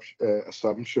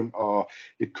assumption, or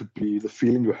it could be the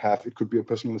feeling you have. It could be a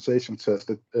personalization test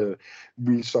that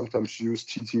we sometimes use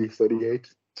TT38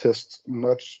 tests.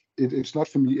 It's not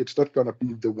for me. It's not going to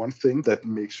be the one thing that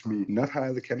makes me not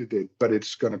hire the candidate, but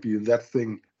it's going to be that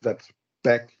thing that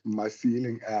back my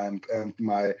feeling and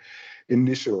my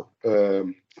initial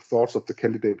thoughts of the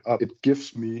candidate up. It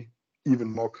gives me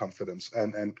even more confidence,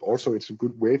 and also it's a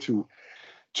good way to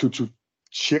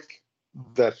check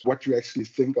that what you actually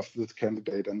think of the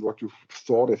candidate and what you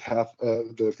thought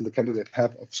the candidate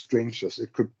have of strangers.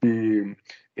 It could be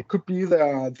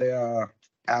their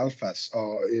alphas,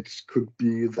 or it could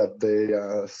be that they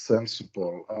are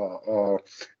sensible, or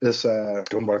is a,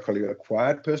 don't want to call it a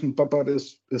quiet person, but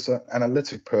is an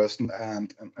analytic person,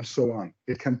 and so on.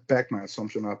 It can back my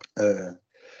assumption up.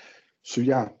 So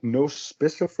yeah, no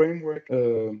special framework.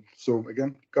 So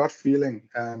again, gut feeling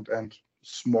and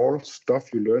small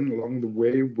stuff you learn along the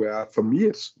way, where for me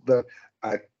it's that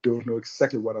I don't know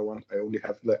exactly what I want. I only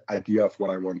have the idea of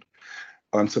what I want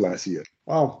until I see it.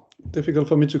 Wow, difficult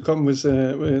for me to come with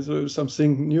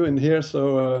something new in here.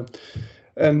 So,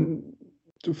 and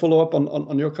to follow up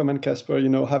on your comment, Casper,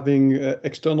 having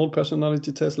external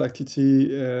personality tests like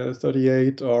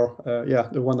TT38 or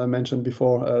the one I mentioned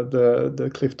before,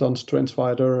 the Clifton Strengths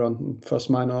Finder and First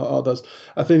Mine or others,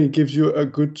 I think it gives you a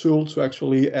good tool to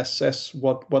actually assess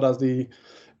what are the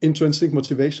intrinsic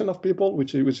motivation of people,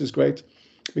 which is great.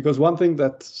 Because one thing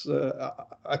that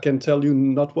I can tell you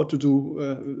not what to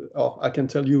do, or I can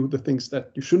tell you the things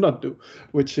that you should not do,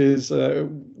 which is the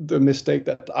mistake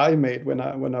that I made when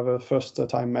I was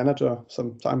first-time manager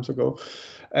some times ago,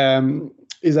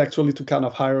 is actually to kind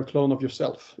of hire a clone of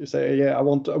yourself. You say, yeah, I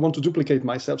want to duplicate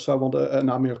myself, so I want an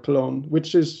army clone,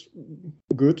 which is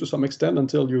good to some extent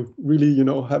until you really,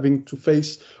 having to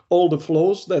face all the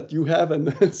flaws that you have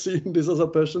and seeing this as a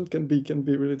person can be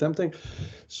really tempting.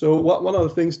 So one of the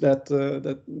things that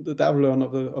I've learned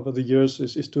over the years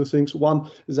is two things. One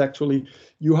is actually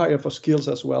you hire for skills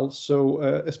as well. So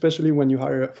especially when you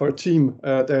hire for a team,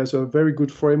 there's a very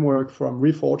good framework from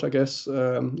Reforge, I guess,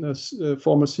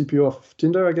 former CPO of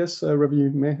Tinder, I guess, Ravi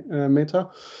Mehta.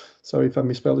 Sorry if I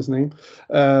misspelled his name.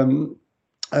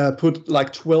 Put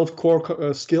like 12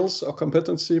 core skills or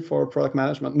competency for product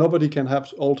management. Nobody can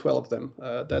have all 12 of them.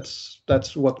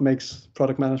 That's what makes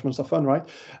product management so fun, right?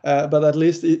 But at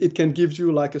least it can give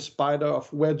you like a spider of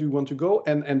where do you want to go.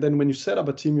 And then when you set up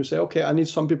a team, you say, okay, I need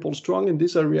some people strong in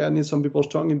this area. I need some people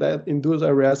strong in those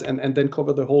areas, and then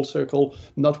cover the whole circle,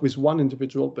 not with one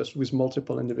individual, but with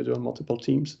multiple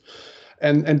teams.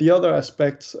 And the other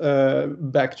aspect,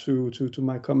 back to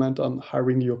my comment on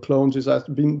hiring your clones, is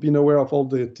that being aware of all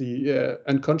the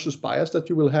unconscious bias that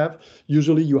you will have.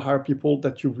 Usually you hire people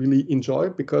that you really enjoy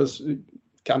because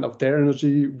kind of their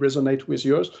energy resonate with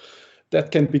yours.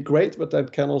 That can be great, but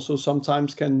that can also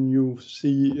sometimes you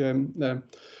see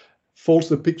false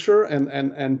the picture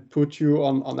and put you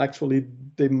on actually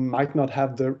they might not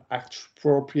have the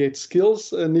appropriate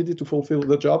skills needed to fulfill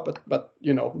the job, but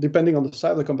depending on the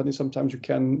size of the company, sometimes you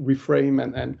can reframe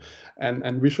and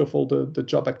reshuffle the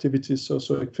job activities so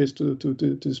it fits to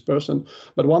this person.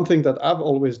 But one thing that I've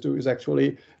always do is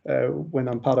actually when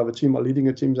I'm part of a team or leading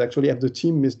a team is actually have the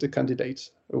team miss the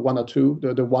candidates, one or two,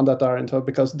 the one that are in top,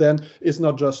 because then it's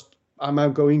not just am I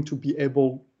going to be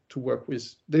able to work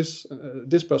with this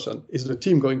person, is the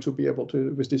team going to be able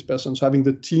to with this person? So having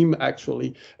the team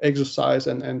actually exercise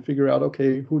and figure out,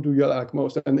 okay, who do you like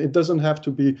most? And it doesn't have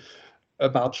to be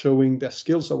about showing their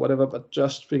skills or whatever, but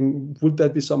just think, would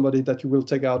that be somebody that you will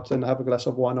take out and have a glass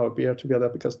of wine or a beer together?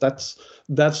 Because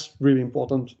that's really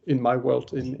important in my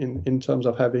world in terms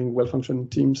of having well-functioning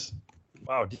teams.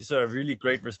 Wow, these are really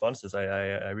great responses.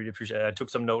 I really appreciate it. I took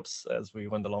some notes as we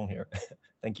went along here.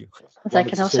 Thank you. I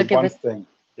can also give it. Thing.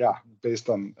 Yeah, based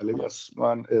on Olivia's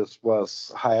one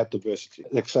was higher diversity.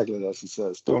 Exactly as it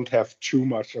says. Don't have too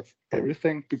much of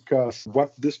everything, because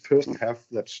what this person have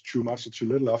that's too much or too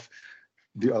little of,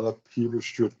 the other people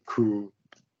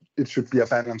it should be a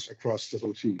balance across the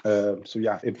whole team. So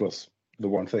yeah, it was the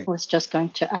one thing. I was just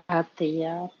going to add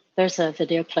the there's a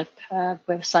video clip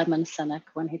with Simon Sinek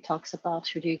when he talks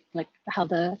about how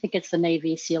I think it's the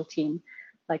Navy SEAL team,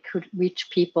 like which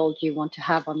people do you want to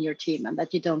have on your team, and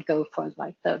that you don't go for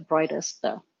like the brightest,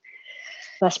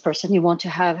 best person. You want to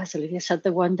have, as Olivia said,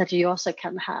 the one that you also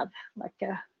can have like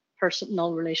a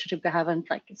personal relationship to have, and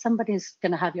like somebody's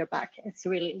going to have your back. It's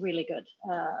really, really good.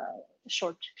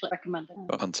 Short clip, recommended.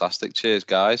 Fantastic. Cheers,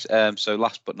 guys. So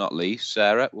last but not least,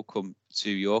 Sarah, we'll come to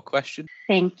your question.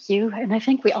 Thank you. And I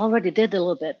think we already did a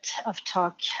little bit of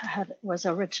talk. I was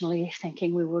originally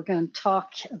thinking we were going to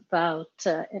talk about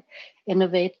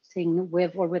innovating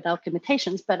with or without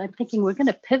limitations, but I'm thinking we're going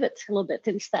to pivot a little bit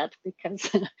instead, because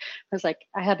I was like,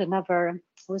 I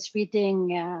was reading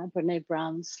Brene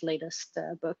Brown's latest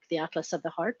book, The Atlas of the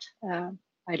Heart.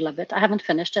 I love it. I haven't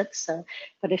finished it,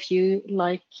 but if you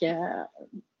like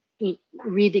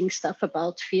reading stuff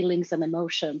about feelings and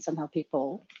emotions and how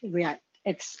people react,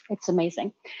 it's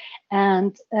amazing.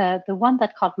 And the one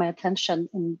that caught my attention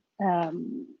in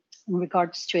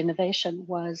regards to innovation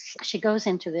was, she goes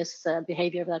into this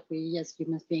behavior that we as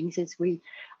human beings is we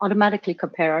automatically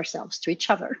compare ourselves to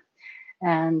each other.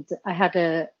 And I had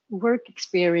a work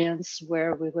experience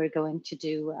where we were going to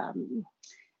do an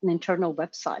internal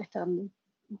website, and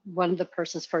one of the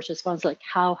person's first response, like,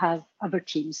 how have other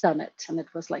teams done it? And it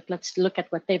was like, let's look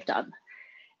at what they've done.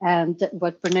 And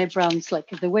what Brene Brown's, like,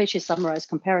 the way she summarized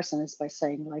comparison is by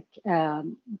saying, like,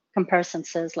 comparison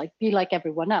says, like, be like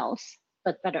everyone else,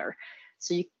 but better.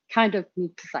 So you kind of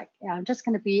need to, like, I'm just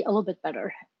going to be a little bit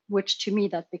better, which to me,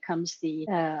 that becomes the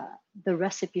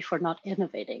recipe for not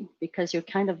innovating, because you're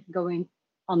kind of going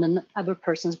on another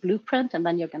person's blueprint, and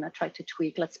then you're going to try to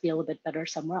tweak, let's be a little bit better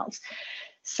somewhere else.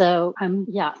 So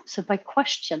so my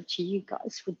question to you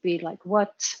guys would be like,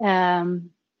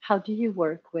 how do you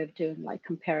work with doing like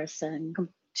comparison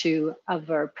to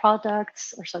other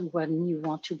products, or something when you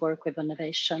want to work with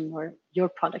innovation or your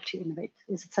product to innovate?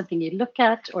 Is it something you look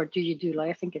at, or do you do,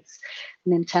 like, I think it's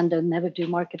Nintendo never do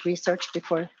market research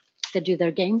before they do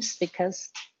their games, because,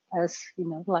 as you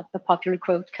know, like the popular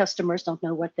quote, customers don't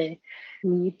know what they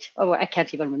need. Oh, I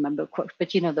can't even remember the quote,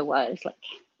 but you know the why. It's like,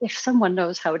 if someone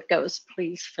knows how it goes,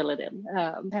 please fill it in.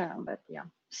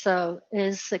 So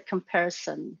is a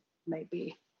comparison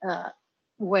maybe a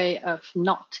way of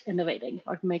not innovating,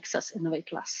 or makes us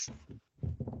innovate less?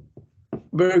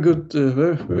 Very good,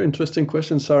 very, very interesting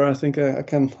question, Sarah. I think I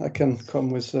can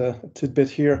come with a tidbit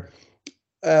here.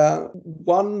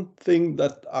 One thing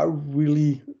that I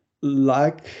really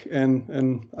like,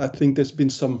 and I think there's been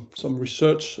some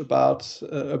research about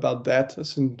that,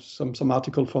 as in some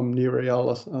article from Near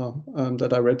Real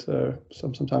that I read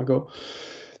some time ago.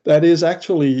 That is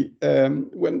actually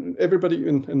when everybody,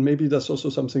 and maybe that's also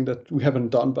something that we haven't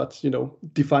done, but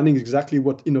defining exactly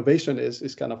what innovation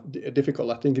is kind of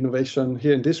difficult. I think innovation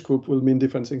here in this group will mean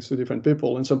different things to different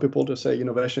people, and some people just say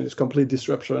innovation is complete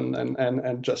disruption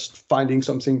and just finding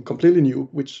something completely new,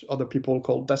 which other people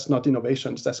call, that's not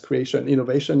innovation, that's creation.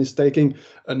 Innovation is taking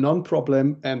a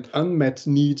non-problem and unmet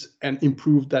needs and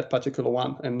improve that particular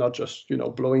one, and not just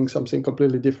blowing something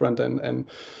completely different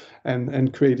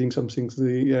and creating something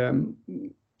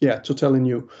totally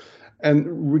new.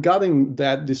 And regarding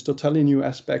that, this totally new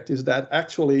aspect is that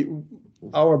actually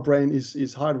our brain is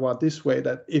hardwired this way,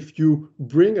 that if you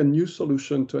bring a new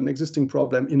solution to an existing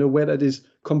problem in a way that is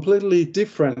completely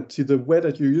different to the way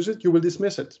that you use it, you will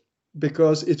dismiss it,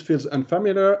 because it feels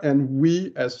unfamiliar, and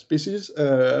we as species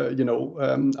are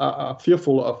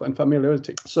fearful of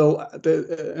unfamiliarity. So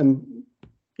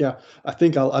I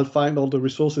think I'll find all the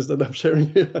resources that I'm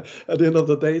sharing here at the end of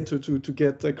the day to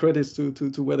get credits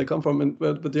to where they come from.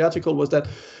 But the article was that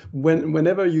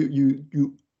whenever you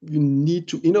need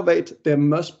to innovate, there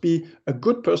must be a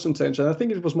good percentage, and I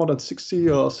think it was more than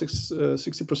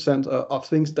 60% of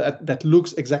things that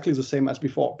looks exactly the same as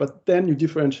before. But then you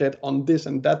differentiate on this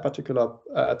and that particular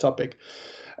topic.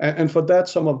 And for that,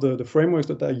 some of the frameworks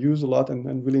that I use a lot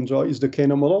and really enjoy is the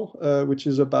Kano model, which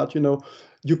is about,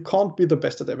 you can't be the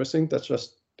best at everything. That's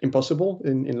just impossible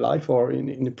in life or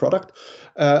in a product.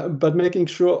 But making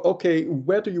sure, okay,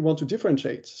 where do you want to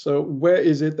differentiate? So where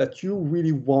is it that you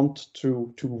really want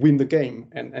to win the game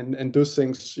and those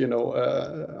things,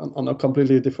 on a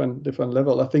completely different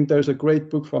level? I think there's a great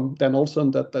book from Dan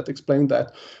Olson that explained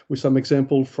that, with some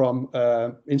example from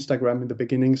Instagram in the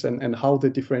beginnings and how they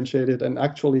differentiated, and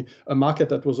actually a market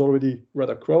that was already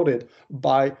rather crowded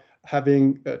by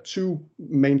having two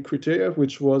main criteria,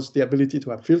 which was the ability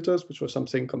to have filters, which was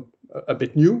something a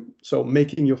bit new. So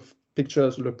making your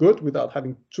pictures look good without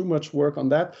having too much work on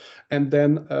that, and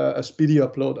then a speedy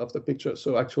upload of the picture.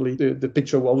 So actually the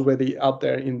picture was already out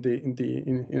there on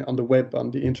the web,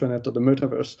 on the internet or the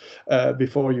metaverse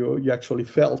before you actually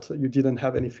felt. You didn't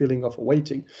have any feeling of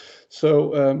waiting.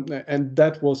 So and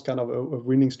that was kind of a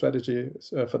winning strategy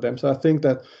for them. So I think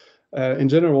that in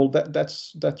general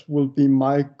that will be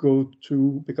my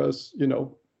go-to, because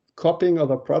copying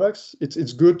other products,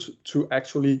 it's good to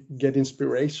actually get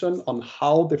inspiration on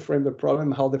how they frame the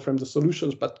problem, how they frame the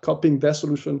solutions, but copying their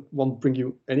solution won't bring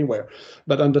you anywhere.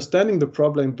 But understanding the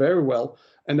problem very well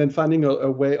and then finding a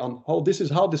way on, this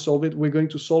is how they solve it, we're going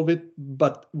to solve it,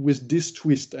 but with this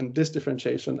twist and this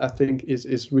differentiation, I think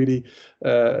is really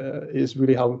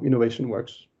how innovation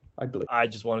works, I believe. I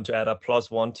just wanted to add a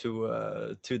 +1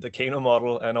 to the Kano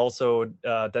model, and also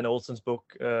Dan Olsen's book,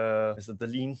 is it the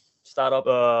Lean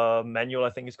Startup manual,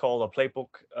 I think it's called, or playbook.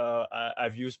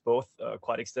 I've used both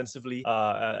quite extensively.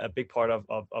 A big part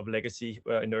of legacy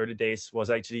in the early days was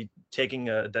actually taking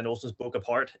Dan Olsen's book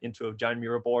apart into a giant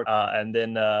mirror board and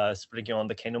then splitting on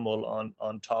the Kano model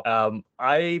on top.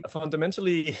 I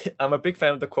fundamentally, I'm a big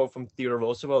fan of the quote from Theodore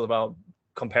Roosevelt about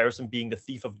comparison being the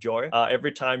thief of joy.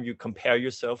 Every time you compare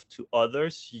yourself to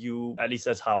others, at least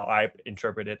that's how I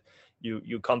interpret it,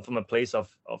 you come from a place of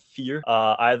fear,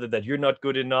 either that you're not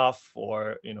good enough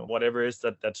or whatever it is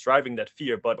that's driving that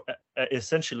fear, but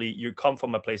essentially you come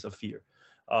from a place of fear.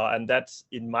 And that's,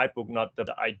 in my book, not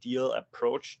the ideal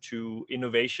approach to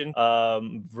innovation.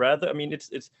 Rather, I mean,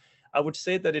 I would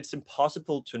say that it's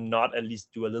impossible to not at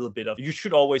least do a little bit of, you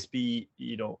should always be,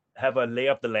 have a lay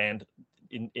of the land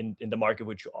in the market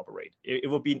which you operate. It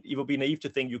would be naive to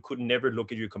think you could never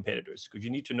look at your competitors, because you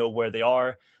need to know where they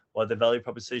are, or the value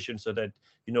proposition, so that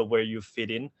you know where you fit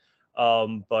in.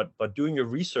 But doing your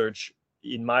research,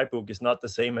 in my book, is not the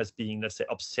same as being, let's say,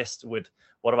 obsessed with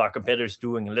what are our competitors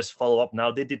doing, and let's follow up. Now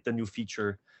they did the new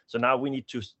feature, so now we need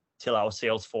to tell our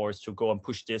sales force to go and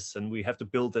push this, and we have to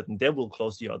build it, and then we'll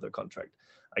close the other contract.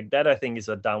 Like that, I think, is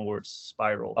a downward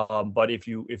spiral. But if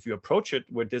you approach it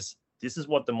with this is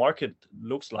what the market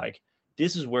looks like.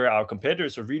 This is where our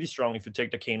competitors are really strong. If you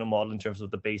take the Kano model in terms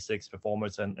of the basics,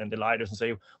 performance, and the lighters, and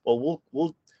say,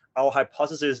 well, our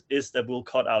hypothesis is that we'll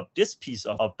cut out this piece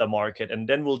of the market, and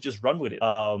then we'll just run with it.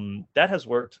 That has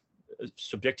worked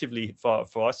subjectively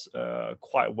for us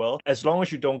quite well, as long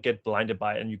as you don't get blinded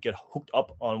by it and you get hooked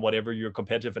up on whatever your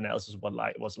competitive analysis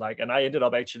was like. And I ended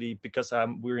up actually, because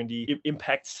we're in the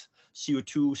impact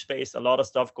CO2 space, a lot of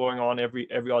stuff going on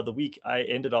every other week, I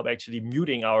ended up actually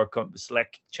muting our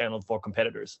Slack channel for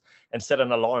competitors and set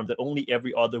an alarm that only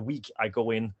every other week I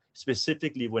go in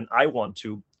specifically when I want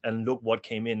to and look what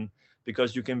came in.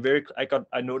 Because you can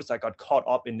I noticed I got caught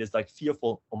up in this like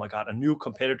fearful, oh my God, a new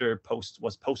competitor post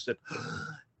was posted.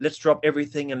 Let's drop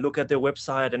everything and look at their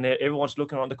website, and everyone's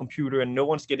looking on the computer and no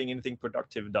one's getting anything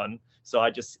productive done. So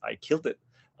I killed it.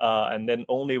 And then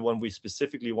only when we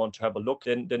specifically want to have a look,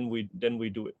 then we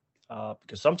do it.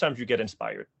 Because sometimes you get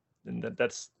inspired, and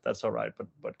that's all right.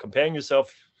 But comparing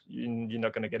yourself, you're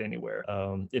not going to get anywhere.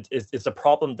 It's a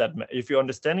problem that if your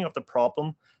understanding of the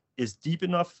problem is deep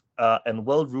enough and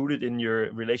well rooted in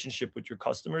your relationship with your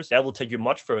customers, that will take you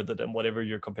much further than whatever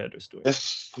your competitors doing.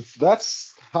 Yes,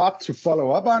 that's hard to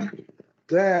follow up on.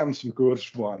 Damn, some good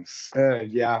ones.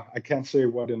 Yeah, I can't say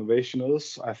what innovation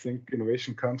is. I think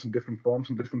innovation comes in different forms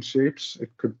and different shapes.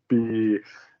 It could be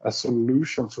a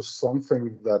solution to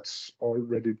something that's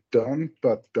already done,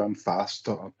 but done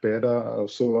faster or better or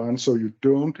so on. So you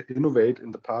don't innovate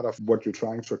in the part of what you're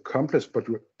trying to accomplish, but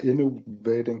you're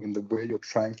innovating in the way you're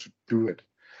trying to do it.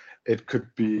 It could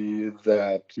be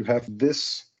that you have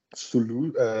this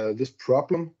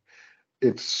problem.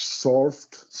 It's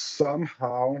solved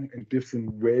somehow in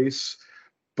different ways,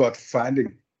 but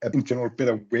finding a in general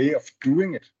better way of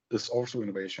doing it is also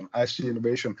innovation. I see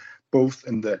innovation both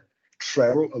in the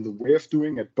travel or the way of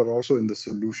doing it, but also in the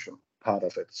solution part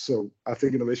of it. So I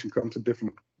think innovation comes in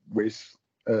different ways.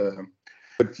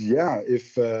 But yeah,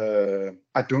 if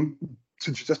I don't,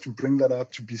 just to bring that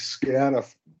up, to be scared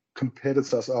of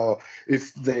competitors or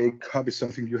if they copy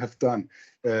something you have done,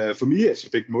 for me, it's a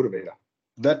big motivator.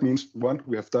 That means, one,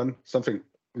 we have done something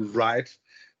right.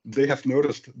 They have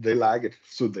noticed, they like it,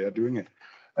 so they are doing it.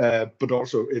 But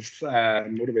also, it's a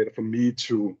motivator for me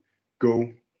to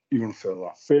go even further.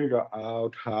 Figure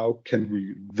out how can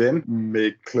we then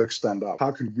make clerks stand out?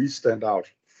 How can we stand out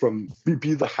from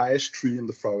be the highest tree in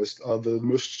the forest, or the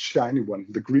most shiny one,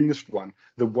 the greenest one,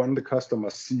 the one the customer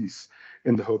sees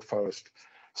in the whole forest?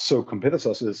 So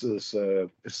competitors is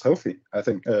healthy, I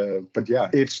think. But yeah,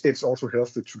 it's also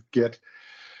healthy to get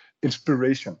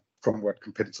inspiration from what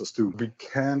competitors do. We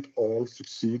can't all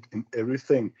succeed in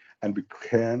everything, and we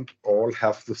can't all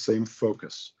have the same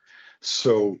focus.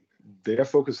 So they are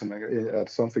focusing at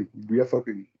something, we are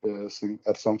focusing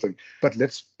at something, but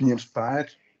let's be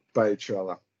inspired by each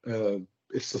other.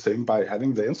 It's the same by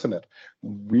having the internet.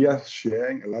 We are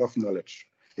sharing a lot of knowledge.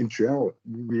 In general,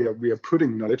 we are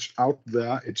putting knowledge out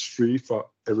there. It's free for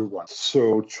everyone.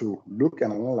 So to look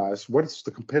and analyze what is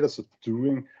the competitor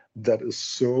doing that is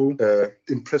so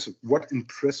impressive. What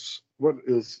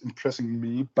is impressing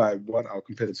me by what our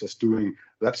competitors doing?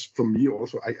 That's for me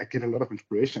also. I get a lot of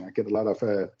inspiration. I get a lot of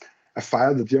I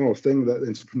fire the general thing, that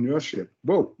entrepreneurship.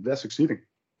 Whoa, they're succeeding.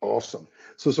 Awesome.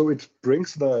 So it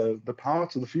brings the power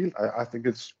to the field. I think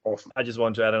it's awesome. I just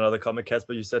want to add another comment,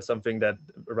 Kasper. You said something that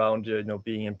around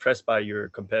being impressed by your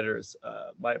competitors.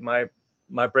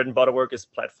 My bread and butter work is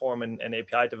platform and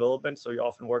API development. So you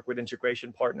often work with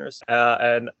integration partners.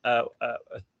 And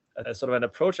sort of an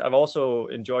approach I've also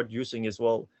enjoyed using is,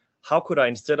 well, how could I,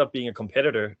 instead of being a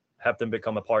competitor, have them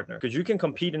become a partner? Because you can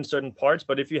compete in certain parts,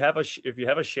 but if you have a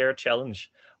shared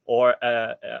challenge or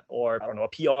I don't know, a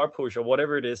PR push or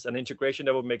whatever it is, an integration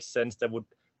that would make sense, that would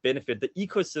benefit the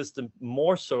ecosystem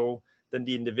more so than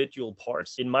the individual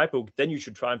parts, in my book, then you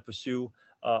should try and pursue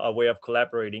a way of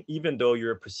collaborating, even though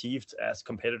you're perceived as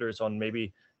competitors on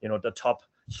maybe the top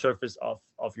surface of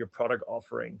your product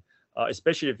offering,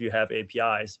 especially if you have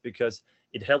APIs, because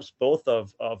it helps both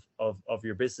of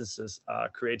your businesses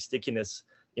create stickiness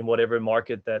in whatever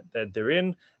market that they're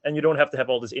in, and you don't have to have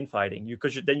all this infighting.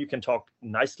 Then you can talk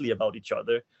nicely about each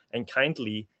other and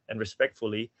kindly and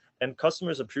respectfully, and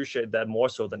customers appreciate that more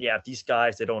so than, these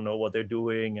guys, they don't know what they're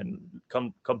doing, and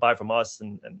come buy from us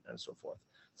and so forth.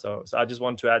 So I just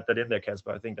want to add that in there,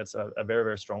 Kasper. I think that's a very,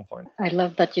 very strong point. I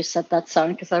love that you said that,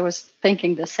 Søren, because I was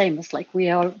thinking the same. It's like we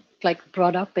are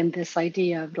brought up in this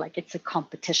idea of it's a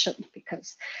competition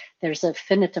because there's a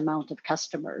finite amount of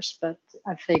customers. But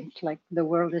I think the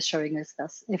world is showing us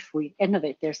that if we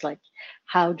innovate, there's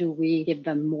how do we give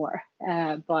them more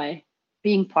by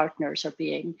being partners or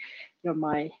being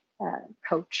my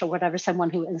coach or whatever,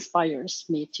 someone who inspires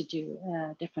me to do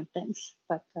different things.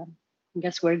 But I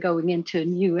guess we're going into a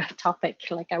new topic.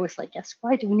 I was yes,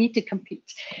 why do we need to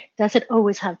compete? Does it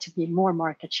always have to be more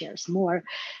market shares, more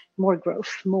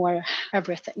growth, more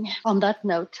everything? On that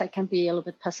note, I can be a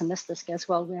little bit pessimistic as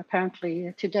well.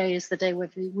 Apparently today is the day where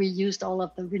we used all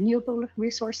of the renewable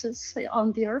resources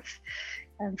on the earth.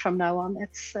 And from now on,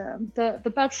 it's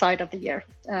the bad side of the year.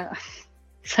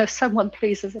 So someone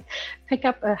please pick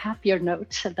up a happier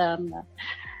note than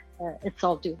it's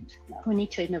all doomed. We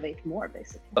need to innovate more,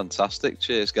 basically. Fantastic.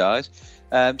 Cheers, guys.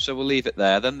 So we'll leave it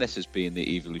there then. This has been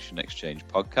the Evolution Exchange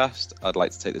podcast. I'd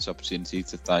like to take this opportunity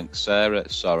to thank Sarah,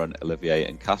 Søren, Olivier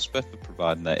and Kasper for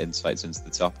providing their insights into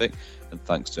the topic, and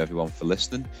thanks to everyone for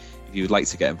listening. If you would like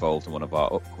to get involved in one of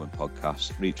our upcoming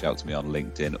podcasts, reach out to me on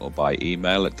LinkedIn or by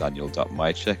email at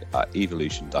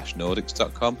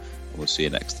daniel.mychek@evolution-nordics.com, and we'll see you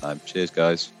next time. Cheers,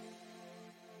 guys.